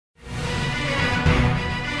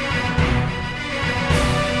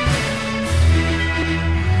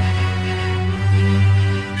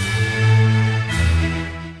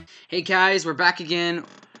Hey guys, we're back again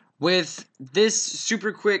with this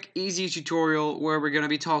super quick, easy tutorial where we're going to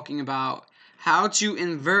be talking about how to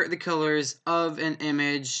invert the colors of an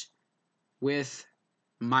image with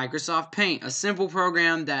Microsoft Paint. A simple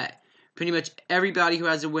program that pretty much everybody who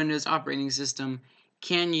has a Windows operating system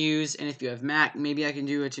can use, and if you have Mac, maybe I can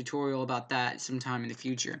do a tutorial about that sometime in the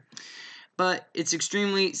future. But it's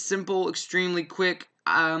extremely simple, extremely quick.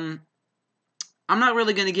 I'm not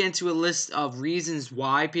really going to get into a list of reasons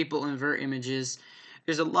why people invert images.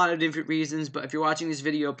 There's a lot of different reasons, but if you're watching this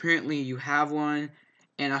video, apparently you have one,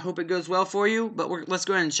 and I hope it goes well for you. But let's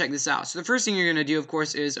go ahead and check this out. So the first thing you're going to do, of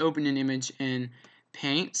course, is open an image in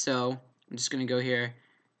Paint. So I'm just going to go here,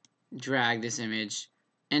 drag this image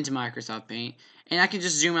into Microsoft Paint, and I can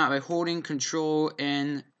just zoom out by holding Control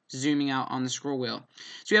and zooming out on the scroll wheel.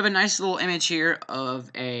 So we have a nice little image here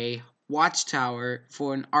of a watchtower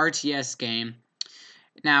for an RTS game.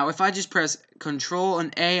 Now, if I just press Control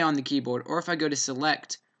and A on the keyboard, or if I go to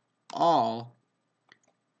Select All,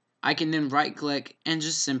 I can then right-click and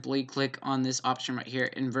just simply click on this option right here,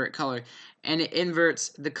 Invert Color, and it inverts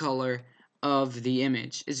the color of the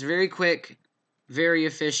image. It's very quick, very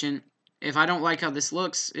efficient. If I don't like how this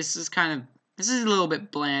looks, this is a little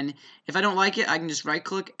bit bland. If I don't like it, I can just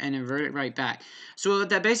right-click and invert it right back. So what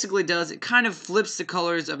that basically does, it kind of flips the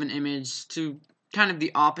colors of an image to kind of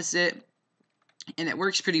the opposite. And it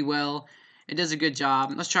works pretty well. It does a good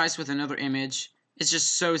job. Let's try this with another image. It's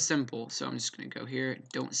just so simple. So I'm just going to go here,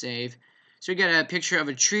 don't save. So we got a picture of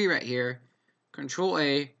a tree right here. Control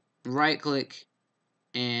A, right click,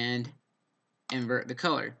 and invert the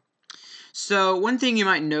color. So one thing you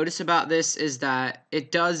might notice about this is that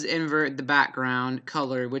it does invert the background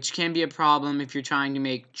color, which can be a problem if you're trying to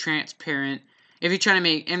make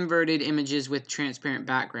inverted images with transparent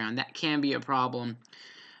background. That can be a problem.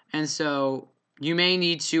 And so you may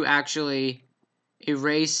need to actually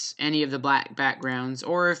erase any of the black backgrounds,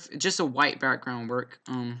 or if just a white background work.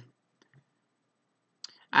 I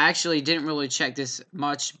actually didn't really check this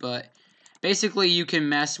much, but basically you can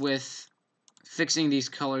mess with fixing these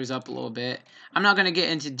colors up a little bit. I'm not going to get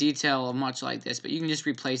into detail of much like this, but you can just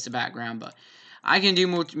replace the background. But I can do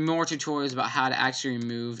more tutorials about how to actually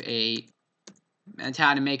remove and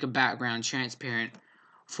how to make a background transparent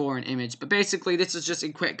for an image. But basically, this is just a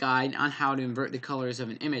quick guide on how to invert the colors of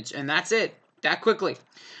an image, and that's it, that quickly.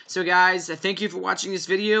 So guys, thank you for watching this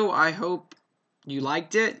video. I hope you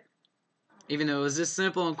liked it, even though it was this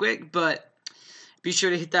simple and quick. But be sure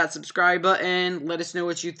to hit that subscribe button, let us know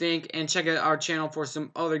what you think, and check out our channel for some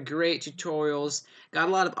other great tutorials. Got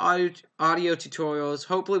a lot of audio tutorials.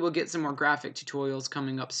 Hopefully we'll get some more graphic tutorials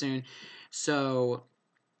coming up soon. So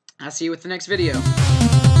I'll see you with the next video.